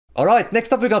Alright,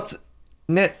 next up we got...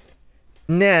 Plitki.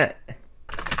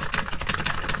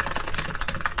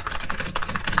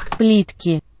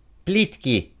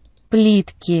 Plitki.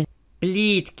 Plitki.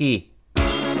 Plitki.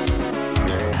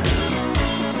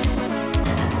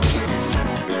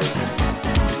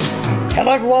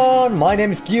 Hello everyone, my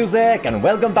name is qzeq and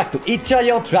welcome back to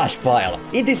itchio Trash Pile.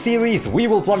 In this series we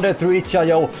will plunder through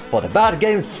itchio for the bad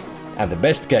games and the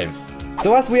best games.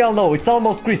 So as we all know, it's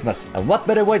almost Christmas, and what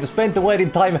better way to spend the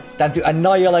waiting time than to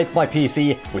annihilate my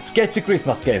PC with sketchy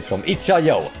Christmas games from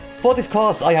itchio. For this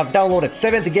cause I have downloaded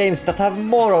 70 games that have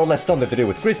more or less something to do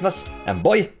with Christmas, and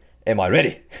boy, am I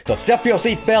ready. So strap your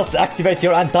seatbelts, activate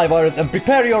your antivirus and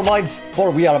prepare your minds,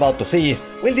 for we are about to see,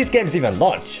 will these games even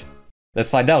launch? Let's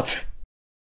find out.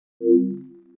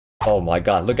 Oh my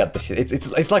god, look at this shit.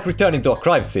 It's like returning to a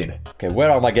crime scene. Okay, where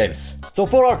are my games? So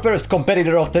for our first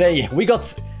competitor of today, we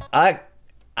got...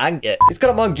 it's got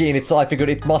a monkey in it, so I figured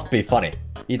it must be funny.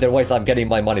 Either way, I'm getting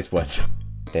my money's worth.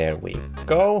 There we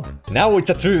go. Now it's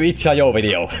a true itchio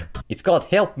video. It's called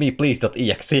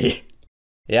helpmeplease.exe.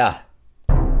 Yeah.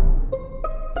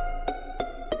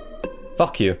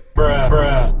 Fuck you.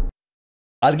 Bruh.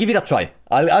 I'll give it a try.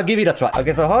 I'll give it a try.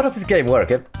 Okay, so how does this game work?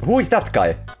 Who is that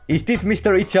guy? Is this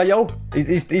Mr. Itchio?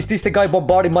 Is this the guy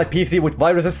bombarding my PC with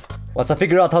viruses? Once I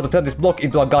figure out how to turn this block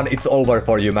into a gun, it's over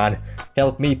for you, man.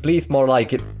 Help me, please, more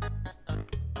like it.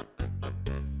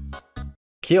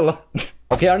 Kill.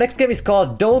 Okay, our next game is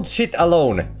called Don't Shit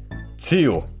Alone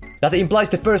 2. That implies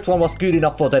the first one was good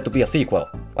enough for there to be a sequel.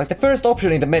 Like, the first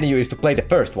option in the menu is to play the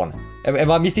first one.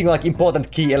 Am I missing, like,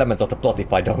 important key elements of the plot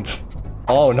if I don't?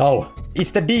 Oh no.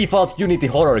 It's the default Unity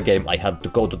horror game. I have to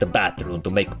go to the bathroom to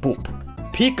make poop.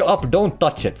 Pick up, don't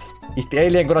touch it. Is the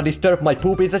alien gonna disturb my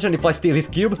pooping session if I steal his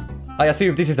cube? I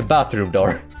assume this is the bathroom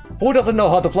door. Who doesn't know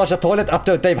how to flush a toilet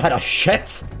after they've had a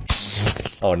shit?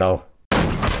 Oh no.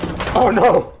 Oh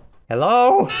no!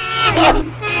 Hello?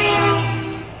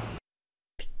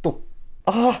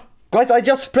 Guys, I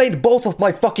just sprained both of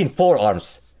my fucking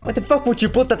forearms. Why the fuck would you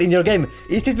put that in your game?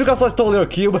 Is this because I stole your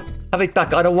cube? Have it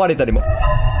back, I don't want it anymore.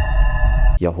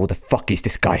 Yo, who the fuck is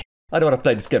this guy? I don't want to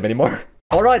play this game anymore.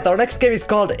 Alright, our next game is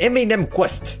called Eminem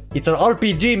Quest. It's an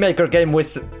RPG maker game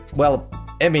with, well,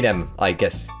 Eminem, I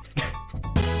guess.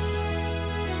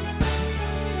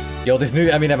 Yo, this new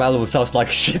Eminem album sounds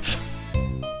like shit.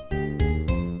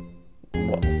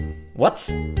 What?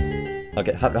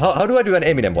 Okay, how do I do an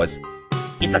Eminem voice?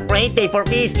 It's a great day for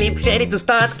me, Slim Shady, to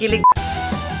start killing.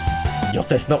 Yo,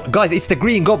 there's no... Guys, it's the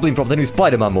Green Goblin from the new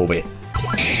Spider-Man movie.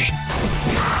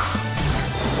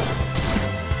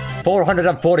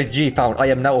 440 G found. I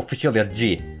am now officially a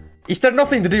G. Is there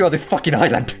nothing to do on this fucking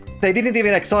island? They didn't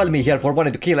even exile me here for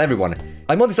wanting to kill everyone.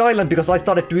 I'm on this island because I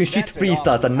started doing shit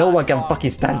freestyles and no one can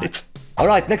fucking stand it.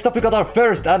 Alright, next up we got our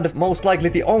first and most likely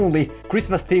the only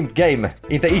Christmas themed game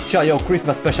in the itchio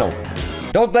Christmas special.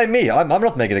 Don't blame me, I'm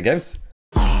not making the games.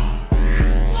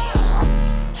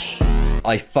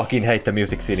 I fucking hate the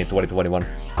music scene in 2021.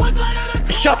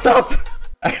 Shut up!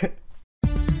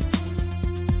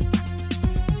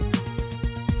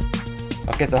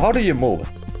 Okay, so how do you move?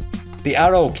 The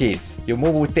arrow keys. You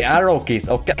move with the arrow keys.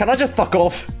 Okay, can I just fuck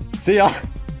off? See ya.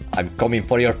 I'm coming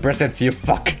for your presents, you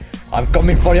fuck. I'm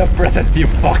coming for your presents, you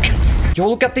fuck. Yo,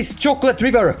 look at this chocolate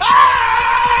river.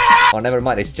 Oh, never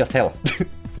mind, it's just hell.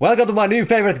 Welcome to my new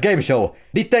favorite game show.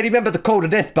 Did they remember to code the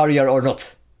death barrier or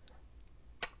not?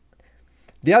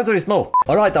 The answer is no.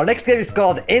 Alright, our next game is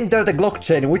called Enter the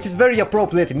GLOCK-Chain, which is very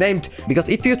appropriately named, because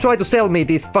if you try to sell me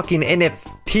these fucking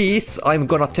NFTs, I'm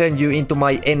gonna turn you into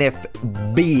my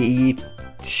NFB.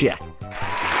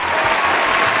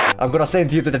 I'm gonna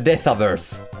send you to the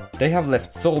Deathaverse. They have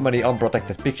left so many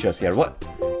unprotected pictures here. What?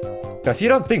 Guys, you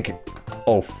don't think...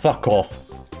 Oh, fuck off.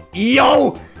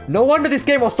 Yo! No wonder this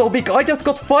game was so big. I just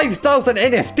got 5,000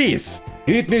 NFTs.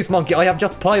 Good news, Monki. I have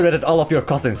just pirated all of your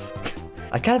cousins.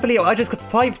 I can't believe I just got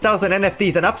 5,000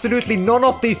 NFTs and absolutely none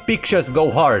of these pictures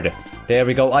go hard. There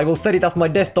we go, I will set it as my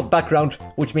desktop background,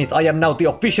 which means I am now the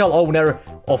official owner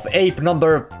of ape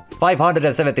number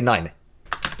 579.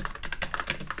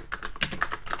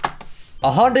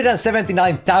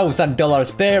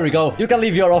 $179,000, there we go. You can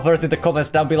leave your offers in the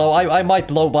comments down below. I might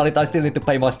lowball it, I still need to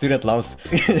pay my student loans.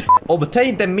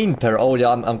 Obtain the minter. Oh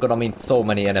yeah, I'm gonna mint so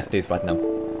many NFTs right now.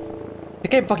 The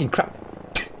game fucking crap.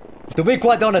 To be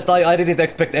quite honest, I didn't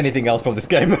expect anything else from this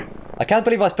game. I can't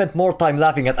believe I spent more time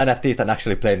laughing at NFTs than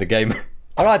actually playing the game.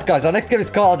 Alright guys, our next game is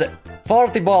called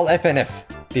Fartyball FNF.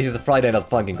 This is a Friday Night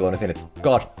Funkin' clone, isn't it?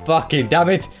 God fucking damn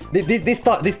it! This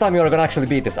time you're gonna actually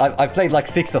beat this. I've played like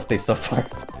 6 of these so far.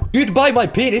 Goodbye my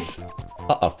penis!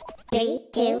 Uh-oh. 3,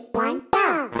 2, 1,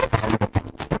 go!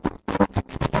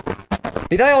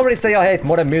 Did I already say I hate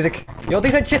modern music? Yo,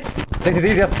 this ain't shit. This is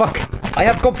easy as fuck. I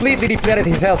have completely depleted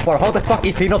his health bar. How the fuck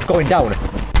is he not going down?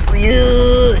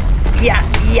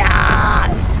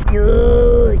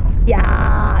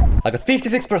 I got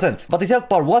 56%, but his health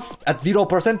bar was at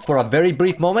 0% for a very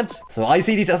brief moment, so I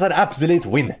see this as an absolute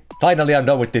win. Finally, I'm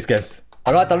done with these games.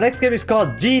 Alright, our next game is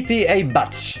called GTA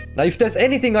Batch. Now, if there's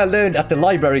anything I learned at the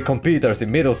library computers in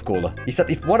middle school, is that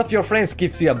if one of your friends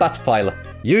gives you a bat file,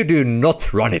 you do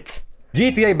not run it.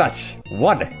 GTA Batch.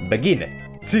 1.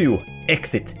 Begin. 2.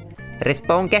 Exit.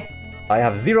 Responke. I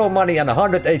have 0 money and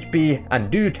 100 HP,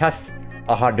 and dude has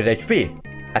 100 HP.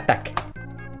 Attack.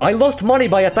 I lost money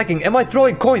by attacking. Am I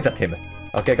throwing coins at him?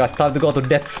 Okay, guys, time to go to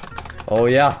debt. Oh,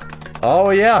 yeah.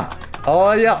 Oh, yeah.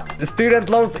 Oh, yeah. The student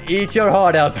loans, eat your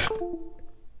heart out.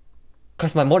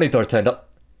 Guys, my monitor turned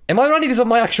up. Am I running this on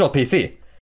my actual PC?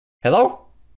 Hello?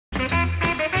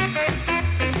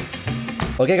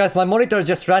 Okay, guys, my monitor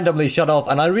just randomly shut off,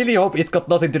 and I really hope it's got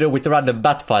nothing to do with the random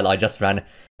bat file I just ran.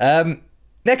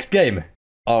 Next game.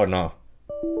 Oh, no.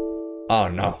 Oh,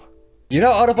 no. You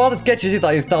know, out of all the sketches that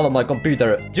I install on my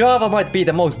computer, Java might be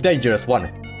the most dangerous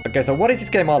one. Okay, so what is this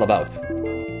game all about?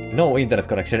 No internet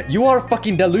connection. You are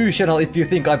fucking delusional if you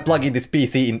think I'm plugging this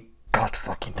PC in... God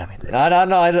fucking damn it. I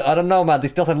don't know, man.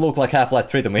 This doesn't look like Half-Life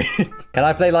 3 to me. Can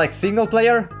I play, like, single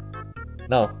player?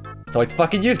 No. So it's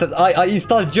fucking useless. I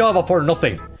installed Java for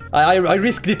nothing. I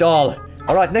risked it all.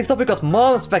 Alright, next up we got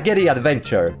Mom's Spaghetti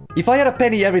Adventure. If I had a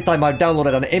penny every time I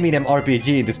downloaded an Eminem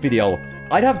RPG in this video,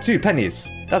 I'd have 2 pennies.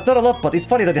 That's not a lot, but it's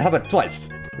funny that it happened twice.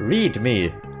 Read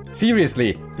me.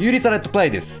 Seriously, you decided to play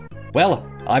this. Well,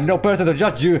 I'm no person to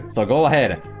judge you, so go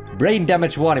ahead. Brain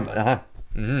damage 1...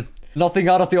 Nothing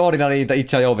out of the ordinary in the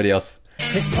itchio videos.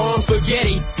 His palms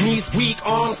spaghetti, knees weak,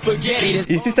 arms spaghetti.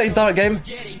 Is this the entire game?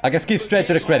 I can skip straight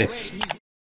to the credits.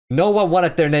 No one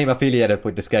wanted their name affiliated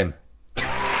with this game.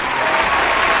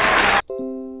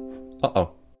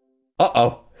 Uh-oh.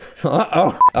 Uh-oh.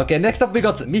 Uh-oh. Okay, next up we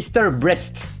got Mr.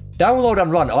 Breast. Download and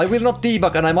run. I will not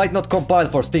debug and I might not compile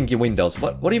for stinky Windows.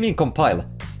 What do you mean compile?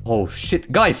 Oh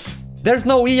shit. Guys, there's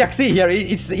no exe here.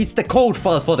 It's the code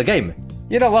files for the game.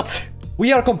 You know what?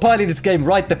 We are compiling this game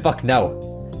right the fuck now.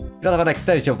 We don't have an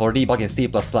extension for debugging C++.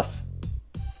 Well,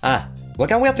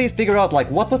 can we at least figure out, like,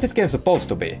 what was this game supposed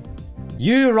to be?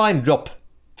 Urine drop.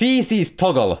 Feces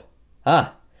toggle.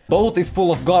 Both is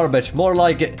full of garbage. More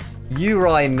like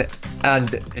urine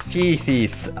and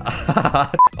feces.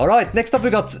 Alright, next up we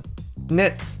got...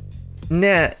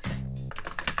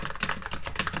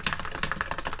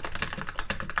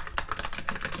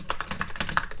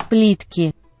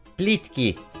 Plitki.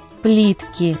 Plitki.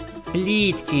 Plitki.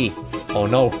 Plitki. Oh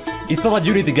no, it's not a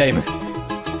Unity game.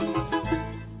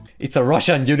 It's a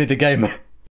Russian Unity game. What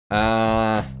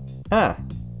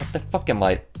the fuck am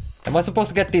I? Am I supposed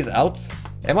to get these out?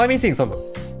 Am I missing some?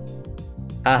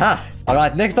 Aha!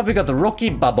 Alright, next up we got Rocky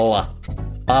Balboa.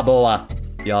 Balboa.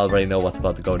 You already know what's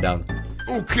about to go down.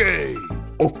 Okay.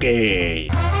 Okay.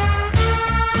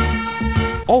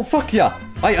 Oh fuck yeah!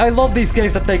 I love these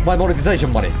games that take my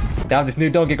monetization money. Damn, this new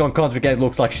Donkey Kong Country game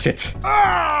looks like shit.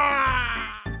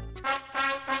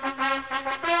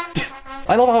 I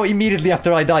love how immediately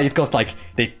after I die it goes like...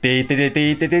 You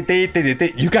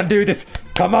can do this!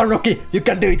 Come on, Rocky! You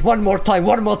can do it one more time,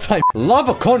 one more time! Love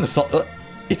a console!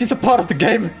 Is this a part of the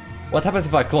game? What happens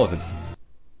if I close it?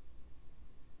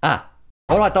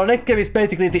 Alright, our next game is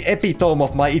basically the epitome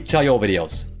of my itchio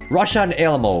videos. Russian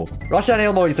Elmo. Russian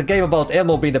Elmo is a game about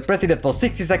Elmo being the president for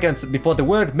 60 seconds before the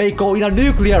world may go in a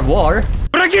nuclear war.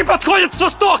 Враги подходят с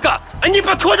востока! Они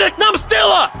подходят к нам с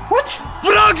тыла! What?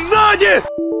 Враг сзади!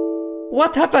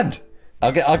 What happened?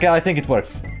 Okay, I think it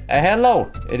works.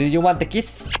 Hello, do you want a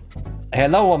kiss?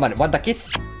 Hello, woman, want a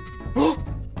kiss?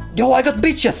 Yo, I got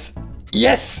bitches!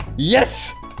 Yes,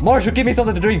 yes! Marsha, give me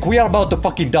something to drink, we are about to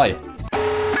fucking die.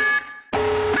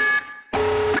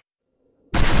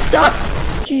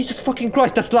 Jesus fucking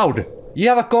Christ, that's loud! You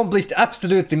have accomplished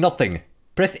absolutely nothing.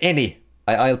 Press any.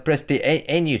 I'll press the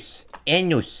Enus.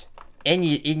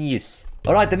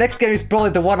 Alright, the next game is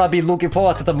probably the one I've been looking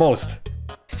forward to the most.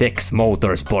 Sex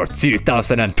Motorsport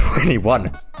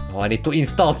 2021. Oh, I need to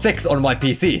install Sex on my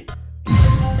PC.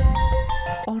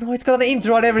 Oh no, it's got an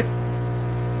intro and everything.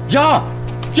 Ja!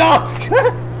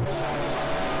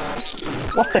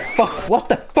 What the fuck? What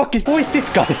the fuck is... Who is this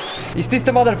guy? Is this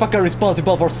the motherfucker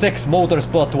responsible for Sex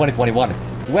Motorsport 2021?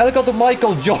 Welcome to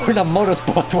Michael Jordan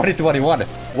Motorsport 2021.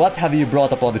 What have you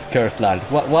brought upon this cursed land?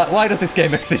 Why does this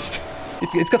game exist?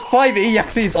 It's got 5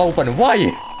 EXEs open.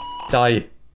 Why? Die.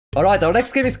 Alright, our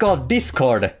next game is called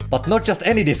Discord. But not just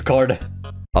any Discord.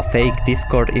 A fake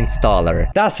Discord installer.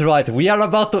 That's right, we are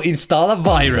about to install a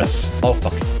virus. Oh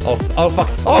fuck. Oh fuck.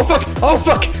 Oh fuck. Oh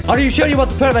fuck. Are you sure you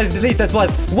want to permanently delete these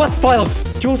files? What files?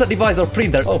 Choose a device or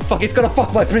printer. Oh fuck, it's gonna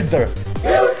fuck my printer.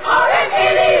 You are an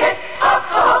idiot.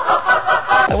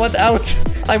 I want out.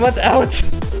 I want out.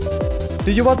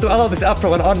 Do you want to allow this app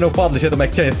from an unknown publisher to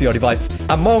make changes to your device?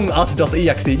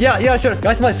 Amongus.exe. Yeah, sure.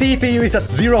 Guys, my CPU is at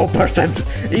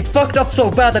 0%. It fucked up so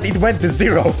bad that it went to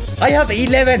 0. I have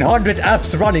 1100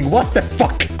 apps running. What the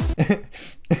fuck?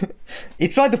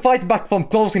 It's trying to fight back from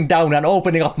closing down and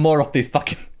opening up more of these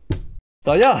fucking...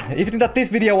 So yeah, if you think that this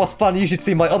video was fun, you should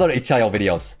see my other itchio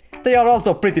videos. They are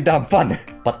also pretty damn fun.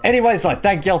 But anyways, I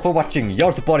thank y'all for watching.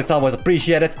 Your support is always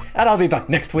appreciated. And I'll be back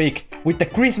next week with the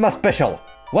Christmas special.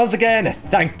 Once again,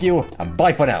 thank you, and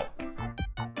bye for now.